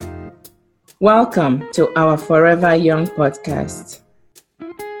Welcome to our Forever Young podcast,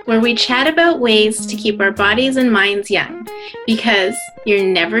 where we chat about ways to keep our bodies and minds young, because you're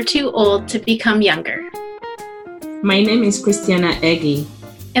never too old to become younger. My name is Christiana Eggy.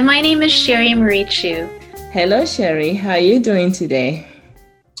 And my name is Sherry Marie Chu. Hello, Sherry. How are you doing today?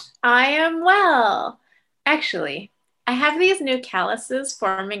 I am well. Actually, I have these new calluses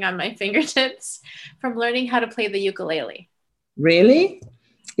forming on my fingertips from learning how to play the ukulele. Really?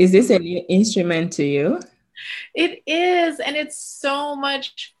 Is this a new instrument to you? It is, and it's so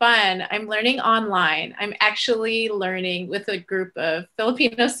much fun. I'm learning online. I'm actually learning with a group of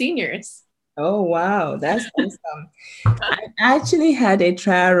Filipino seniors. Oh, wow. That's awesome. I actually had a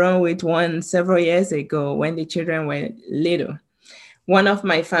trial run with one several years ago when the children were little. One of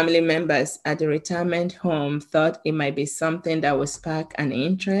my family members at the retirement home thought it might be something that would spark an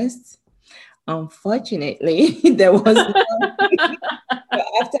interest. Unfortunately, there was no.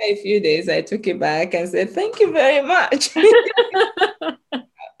 After a few days, I took it back and said, thank you very much.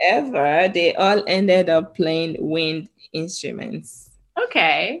 However, they all ended up playing wind instruments.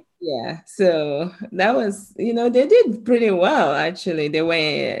 Okay. Yeah, so that was, they did pretty well, actually. They were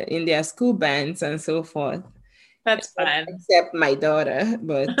in their school bands and so forth. That's fun. Except my daughter,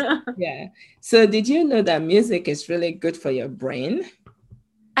 but yeah. So did you know that music is really good for your brain?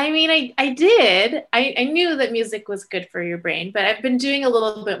 I mean, I did. I knew that music was good for your brain, but I've been doing a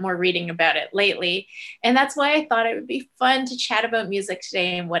little bit more reading about it lately. And that's why I thought it would be fun to chat about music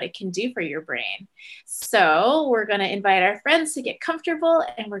today and what it can do for your brain. So we're going to invite our friends to get comfortable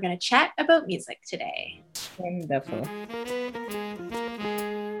and we're going to chat about music today. Wonderful.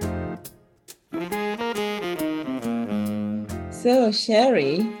 So,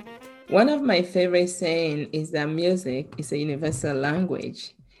 Sherry, one of my favorite sayings is that music is a universal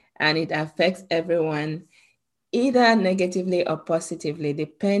language and it affects everyone either negatively or positively,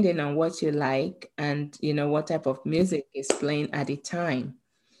 depending on what you like and what type of music is playing at the time.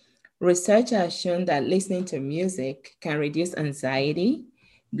 Research has shown that listening to music can reduce anxiety,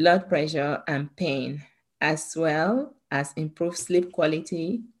 blood pressure, and pain, as well as improve sleep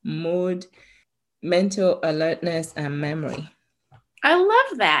quality, mood, mental alertness, and memory. I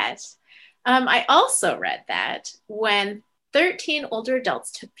love that. I also read that when 13 older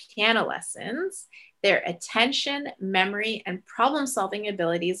adults took piano lessons, their attention, memory, and problem-solving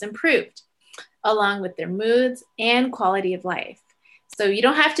abilities improved, along with their moods and quality of life. So you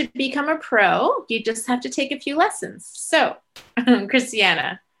don't have to become a pro, you just have to take a few lessons. So,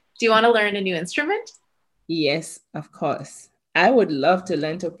 Christiana, do you want to learn a new instrument? Yes, of course. I would love to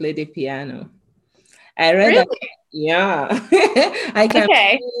learn to play the piano. I read really? that. Yeah, I can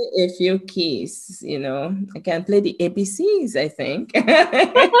play a few keys, I can play the ABCs, I think.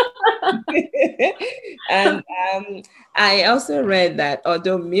 And I also read that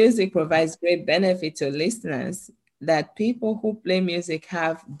although music provides great benefit to listeners, that people who play music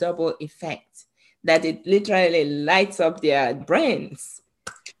have double effect, that it literally lights up their brains.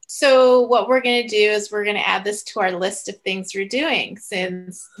 So what we're going to do is we're going to add this to our list of things we're doing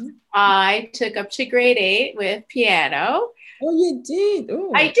since I took up to grade 8 with piano. Oh, you did?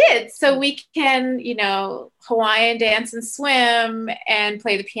 Oh. I did. So we can, Hawaiian dance and swim and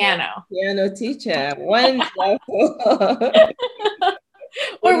play the piano. Piano teacher. Wonderful.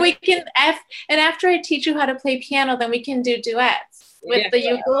 Or we can, and after I teach you how to play piano, then we can do duets with the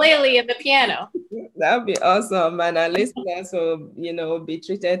ukulele and the piano. That would be awesome. And our listeners will, be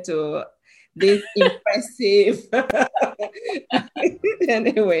treated to this impressive.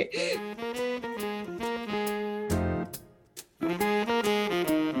 Anyway.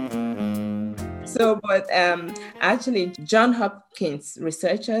 So, but actually, Johns Hopkins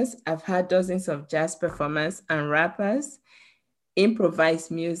researchers have had dozens of jazz performers and rappers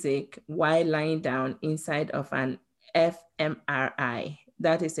improvise music while lying down inside of an fMRI.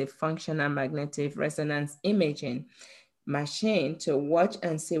 That is a functional magnetic resonance imaging machine to watch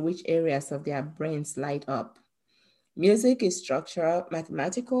and see which areas of their brains light up. Music is structural,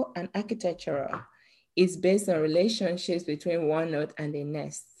 mathematical, and architectural. It's based on relationships between one note and the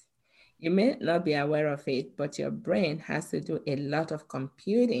next. You may not be aware of it, but your brain has to do a lot of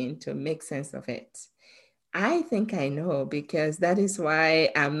computing to make sense of it. I think I know, because that is why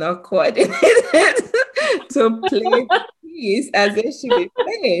I'm not coordinated to play the piece as it should be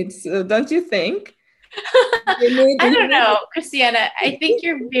played. So don't you think? I don't know, Christiana. I think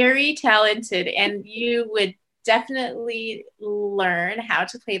you're very talented and you would definitely learn how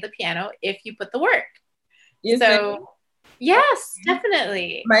to play the piano if you put the work. Yes,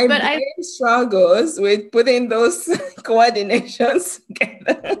 definitely. My brain struggles with putting those coordinations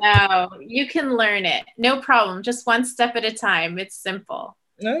together. No, you can learn it. No problem. Just one step at a time. It's simple.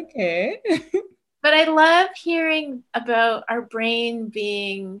 Okay. But I love hearing about our brain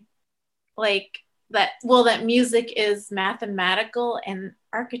being like that. Well, that music is mathematical and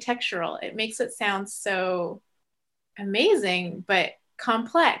architectural. It makes it sound so amazing, but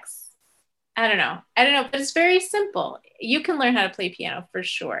complex. I don't know, but it's very simple. You can learn how to play piano for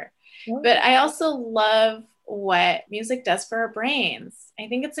sure. But I also love what music does for our brains. I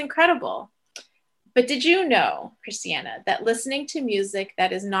think it's incredible. But did you know, Christiana, that listening to music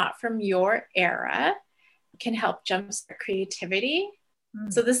that is not from your era can help jumpstart creativity?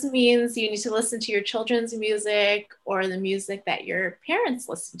 So this means you need to listen to your children's music or the music that your parents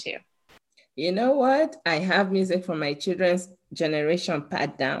listen to. You know what? I have music from my children's generation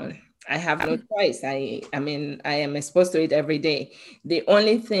pat down. I have no choice. I mean, I am exposed to it every day. The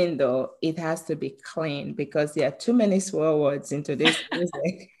only thing though, it has to be clean because there are too many swear words into this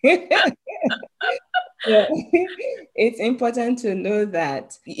music. Yeah. It's important to know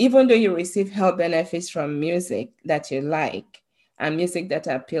that even though you receive health benefits from music that you like and music that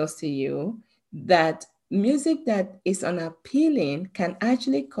appeals to you, that music that is unappealing can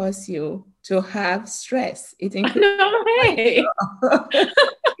actually cause you to have stress. It increases. No way.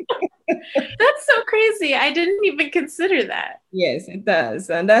 That's so crazy. I didn't even consider that. Yes, it does.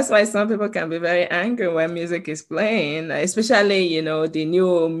 And that's why some people can be very angry when music is playing, especially, the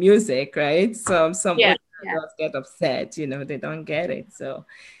new music, right? Some Yeah. older adults get upset, they don't get it. So,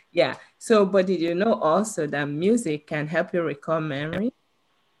 yeah. So, but did you know also that music can help you recall memory?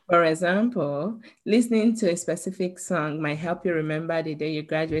 For example, listening to a specific song might help you remember the day you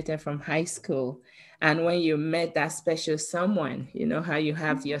graduated from high school and when you met that special someone, how you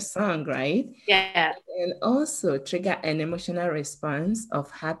have your song, right? Yeah. And also trigger an emotional response of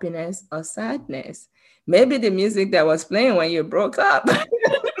happiness or sadness. Maybe the music that was playing when you broke up.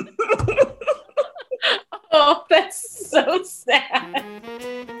 Oh, that's so sad.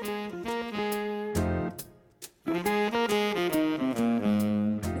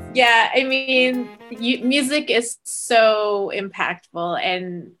 Yeah, I mean, music is so impactful,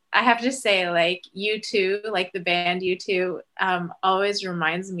 and I have to say, like U2, like the band U2, always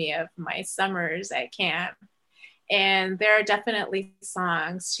reminds me of my summers at camp. And there are definitely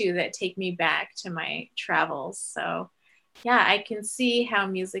songs too that take me back to my travels. So, yeah, I can see how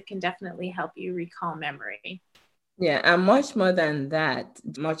music can definitely help you recall memory. Yeah, and much more than that,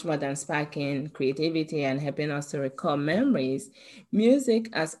 much more than sparking creativity and helping us to recall memories,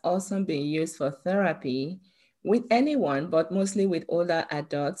 music has also been used for therapy with anyone, but mostly with older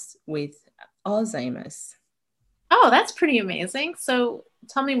adults with Alzheimer's. Oh, that's pretty amazing. So,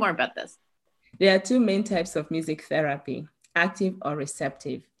 tell me more about this. There are two main types of music therapy, active or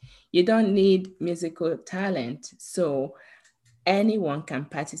receptive. You don't need musical talent, so anyone can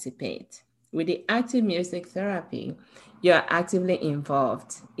participate. With the active music therapy, you're actively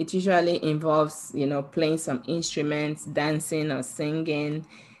involved. It usually involves, playing some instruments, dancing or singing.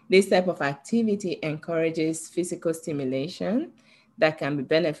 This type of activity encourages physical stimulation that can be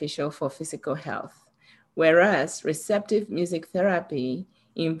beneficial for physical health. Whereas receptive music therapy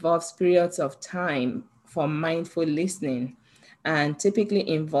involves periods of time for mindful listening and typically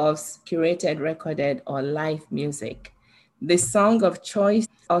involves curated, recorded, or live music. The song of choice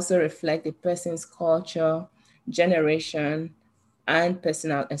also reflect the person's culture, generation, and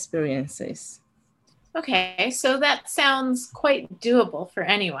personal experiences. Okay, so that sounds quite doable for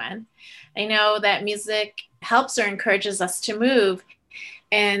anyone. I know that music helps or encourages us to move.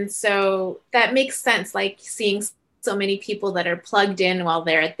 And so that makes sense, like seeing so many people that are plugged in while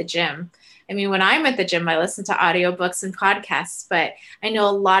they're at the gym. I mean, when I'm at the gym, I listen to audiobooks and podcasts, but I know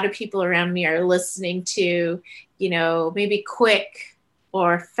a lot of people around me are listening to, maybe quick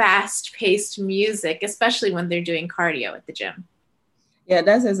or fast paced music, especially when they're doing cardio at the gym. Yeah,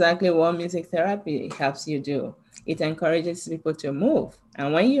 that's exactly what music therapy helps you do. It encourages people to move.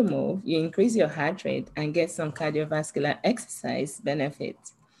 And when you move, you increase your heart rate and get some cardiovascular exercise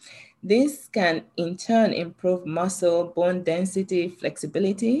benefits. This can in turn improve muscle, bone density,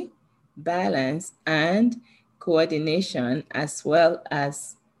 flexibility, balance, and coordination, as well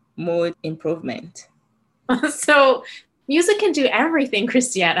as mood improvement. So music can do everything,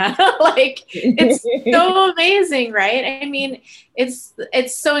 Christiana. Like it's so amazing, right? I mean, it's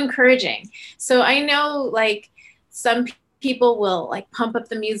so encouraging. So I know like some people will like pump up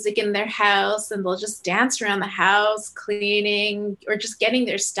the music in their house and they'll just dance around the house cleaning or just getting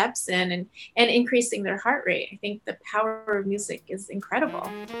their steps in and increasing their heart rate. I think the power of music is incredible.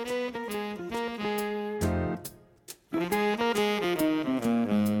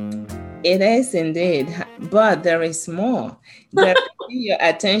 It is indeed, but there is more. There Your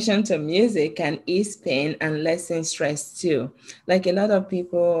attention to music can ease pain and lessen stress too. Like a lot of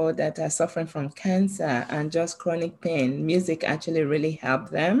people that are suffering from cancer and just chronic pain, music actually really help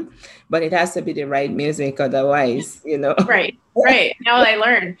them, but it has to be the right music, otherwise, Right, right. Now I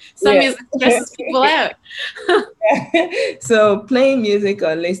learned some Yeah. music stresses people out. So playing music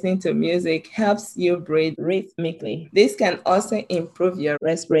or listening to music helps you breathe rhythmically. This can also improve your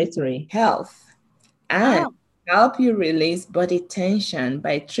respiratory health and Oh, help you release body tension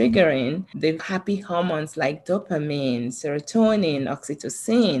by triggering the happy hormones like dopamine, serotonin,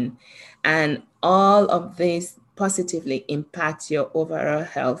 oxytocin, and all of this positively impacts your overall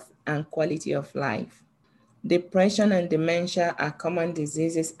health and quality of life. Depression and dementia are common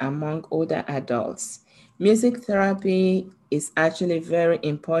diseases among older adults. Music therapy is actually very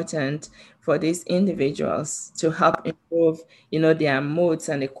important for these individuals to help improve, their moods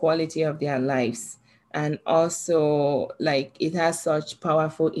and the quality of their lives. And also, like, it has such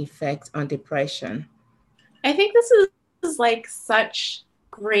powerful effect on depression. I think this is like such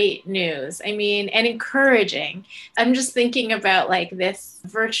great news. I mean, and encouraging. I'm just thinking about like this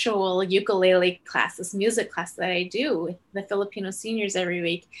virtual ukulele class, this music class that I do with the Filipino seniors every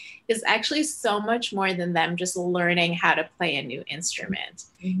week is actually so much more than them just learning how to play a new instrument.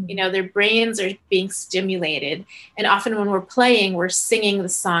 You know, their brains are being stimulated. And often when we're playing, we're singing the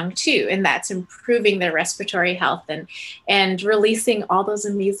song too. And that's improving their respiratory health and releasing all those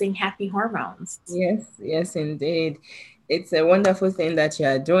amazing happy hormones. Yes, yes, indeed. It's a wonderful thing that you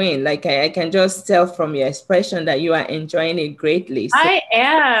are doing. Like I can just tell from your expression that you are enjoying it greatly. So I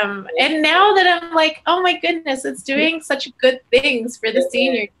am. And now that I'm like, oh my goodness, it's doing such good things for the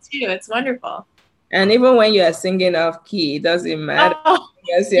seniors too. It's wonderful. and even when you are singing off key, it doesn't matter. Oh,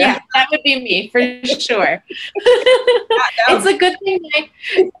 Yes, yeah, that would be me for sure. that It's a good thing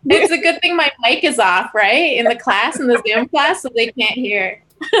it's a good thing my mic is off, right? In the class, in the Zoom class, so they can't hear.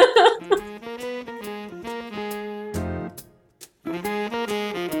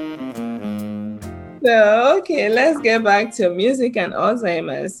 So, okay, let's get back to music and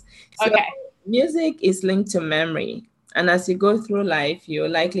Alzheimer's. So, Okay. music is linked to memory. And as you go through life, you'll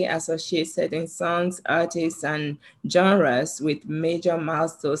likely associate certain songs, artists, and genres with major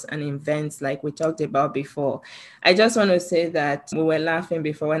milestones and events like we talked about before. I just want to say that we were laughing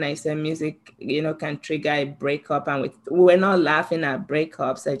before when I said music, can trigger a breakup. And we were not laughing at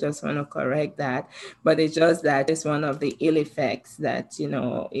breakups. I just want to correct that. But it's just that it's one of the ill effects that,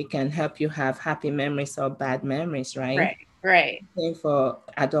 it can help you have happy memories or bad memories, right? Right, right. Same for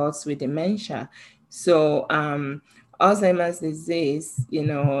adults with dementia. So, Alzheimer's disease,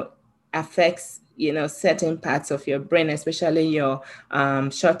 affects, certain parts of your brain, especially your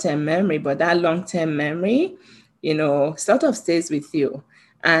short-term memory, but that long-term memory, sort of stays with you.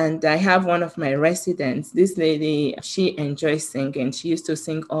 And I have one of my residents, this lady, she enjoys singing. She used to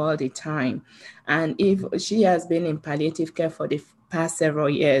sing all the time. And if she has been in palliative care for the past several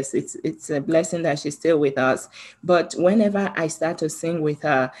years, it's a blessing that she's still with us. But whenever I start to sing with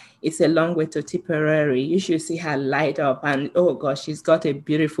her, it's a long way to Tipperary. You should see her light up, and oh gosh, she's got a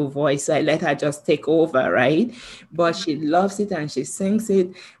beautiful voice. So I let her just take over, right? But she loves it and she sings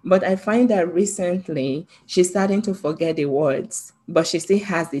it. But I find that recently she's starting to forget the words, but she still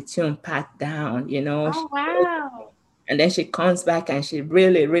has the tune pat down, Oh, wow. and then she comes back and she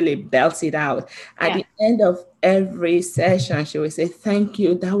really, really belts it out. At Yeah. the end of every session, she will say, "Thank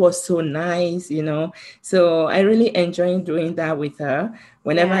you. That was so nice." So I really enjoy doing that with her.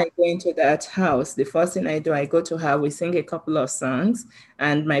 Whenever Yeah. I go into that house, the first thing I do, I go to her, we sing a couple of songs,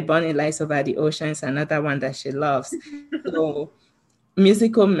 and My Bonnie Lies Over the Ocean is another one that she loves. So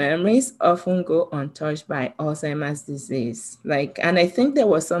musical memories often go untouched by Alzheimer's disease. And I think there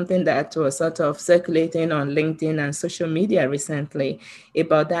was something that was sort of circulating on LinkedIn and social media recently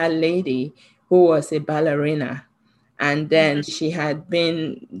about that lady who was a ballerina. And then she had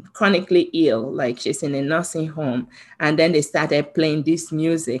been chronically ill, like she's in a nursing home. And then they started playing this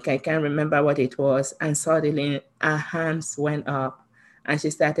music. I can't remember what it was. And suddenly her hands went up and she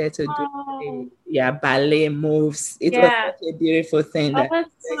started to do Oh, ballet moves. It was yeah. such a beautiful thing Oh, that, that's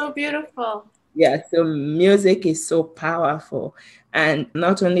so beautiful. yeah, so music is so powerful, and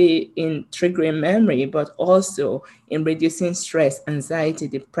not only in triggering memory, but also in reducing stress, anxiety,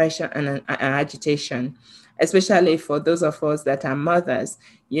 depression, and agitation, especially for those of us that are mothers.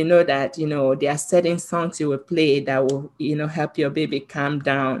 You know that, there are certain songs you will play that will, help your baby calm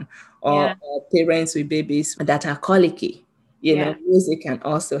down, Yeah. or parents with babies that are colicky. Yeah. Music can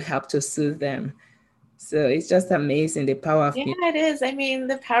also help to soothe them. So it's just amazing the power of Yeah, music. it is. I mean,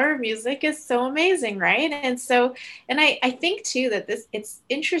 the power of music is so amazing, right? And I think too that it's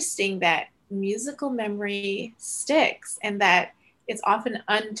interesting that musical memory sticks and that it's often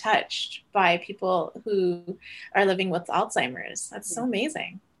untouched by people who are living with Alzheimer's. That's so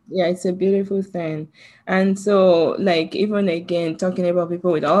amazing. Yeah, it's a beautiful thing. And so, like, even again, talking about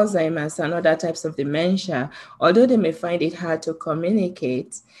people with Alzheimer's and other types of dementia, although they may find it hard to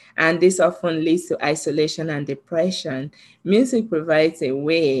communicate, and this often leads to isolation and depression, music provides a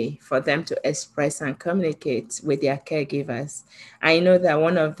way for them to express and communicate with their caregivers. I know that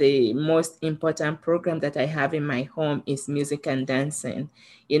one of the most important programs that I have in my home is music and dancing.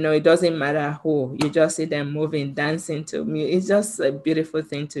 You know, it doesn't matter who, you just see them moving, dancing to music. It's just a beautiful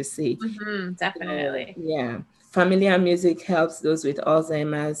thing to see. Definitely. Yeah. Familiar music helps those with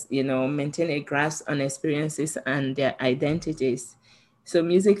Alzheimer's, maintain a grasp on experiences and their identities. So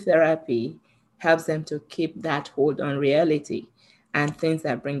music therapy helps them to keep that hold on reality and things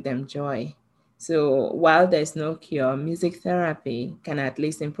that bring them joy. So while there's no cure, music therapy can at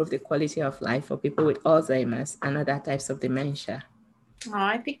least improve the quality of life for people with Alzheimer's and other types of dementia. Oh,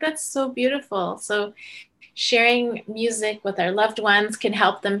 I think that's so beautiful. So sharing music with our loved ones can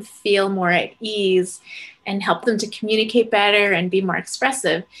help them feel more at ease and help them to communicate better and be more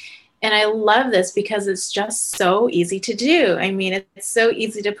expressive. And I love this because it's just so easy to do. I mean, it's so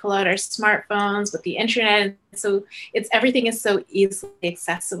easy to pull out our smartphones with the internet. So everything is so easily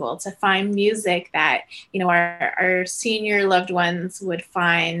accessible to find music that, our senior loved ones would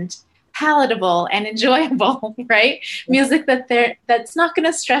find palatable and enjoyable, right? Music that's not going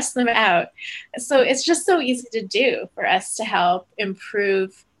to stress them out. So it's just so easy to do for us to help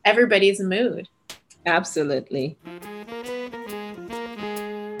improve everybody's mood. Absolutely.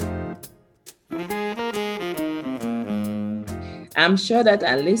 I'm sure that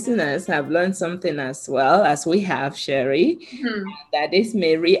our listeners have learned something as well as we have, Sherry, that this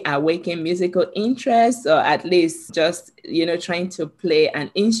may reawaken musical interest, or at least just, trying to play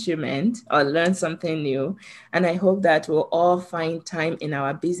an instrument or learn something new. And I hope that we'll all find time in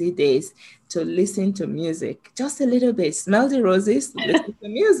our busy days to listen to music, just a little bit, smell the roses, listen to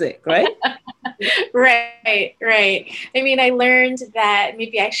music, right? Right. I mean, I learned that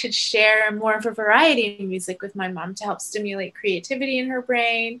maybe I should share more of a variety of music with my mom to help stimulate creativity in her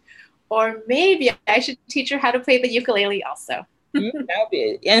brain. Or maybe I should teach her how to play the ukulele also. That'll be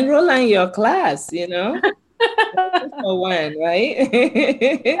it. Enroll in your class, for one, right?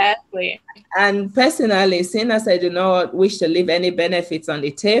 Exactly. And personally, seeing as I do not wish to leave any benefits on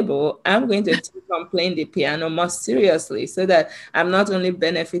the table, I'm going to keep on playing the piano more seriously so that I'm not only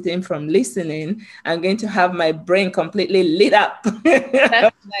benefiting from listening, I'm going to have my brain completely lit up.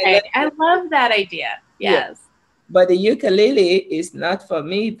 That's right. I love that idea. Yes. Yeah. But the ukulele is not for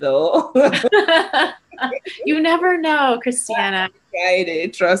me, though. You never know, Christiana. Tried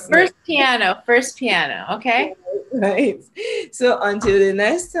it, trust me. First piano, okay? Right. So until the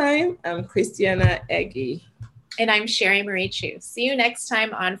next time, I'm Christiana Eggy. And I'm Sherry Marie Chu. See you next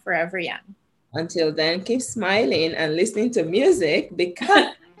time on Forever Young. Until then, keep smiling and listening to music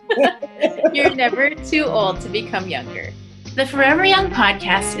because you're never too old to become younger. The Forever Young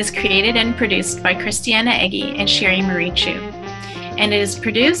podcast is created and produced by Christiana Eggy and Sherry Marie Chu. And it is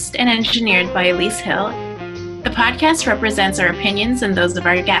produced and engineered by Elise Hill. The podcast represents our opinions and those of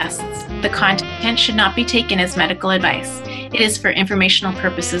our guests. The content should not be taken as medical advice. It is for informational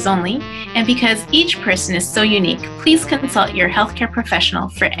purposes only, and because each person is so unique, please consult your healthcare professional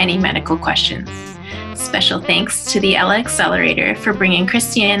for any medical questions. Special thanks to the Ella Accelerator for bringing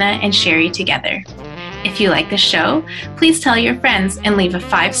Christiana and Sherry together. If you like the show, please tell your friends and leave a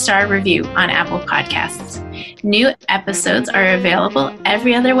 5-star review on Apple Podcasts. New episodes are available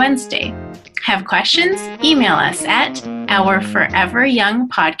every other Wednesday. Have questions? Email us at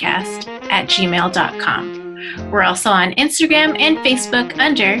ourforeveryoungpodcast@gmail.com. We're also on Instagram and Facebook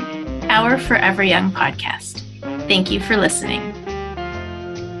under Our Forever Young Podcast. Thank you for listening.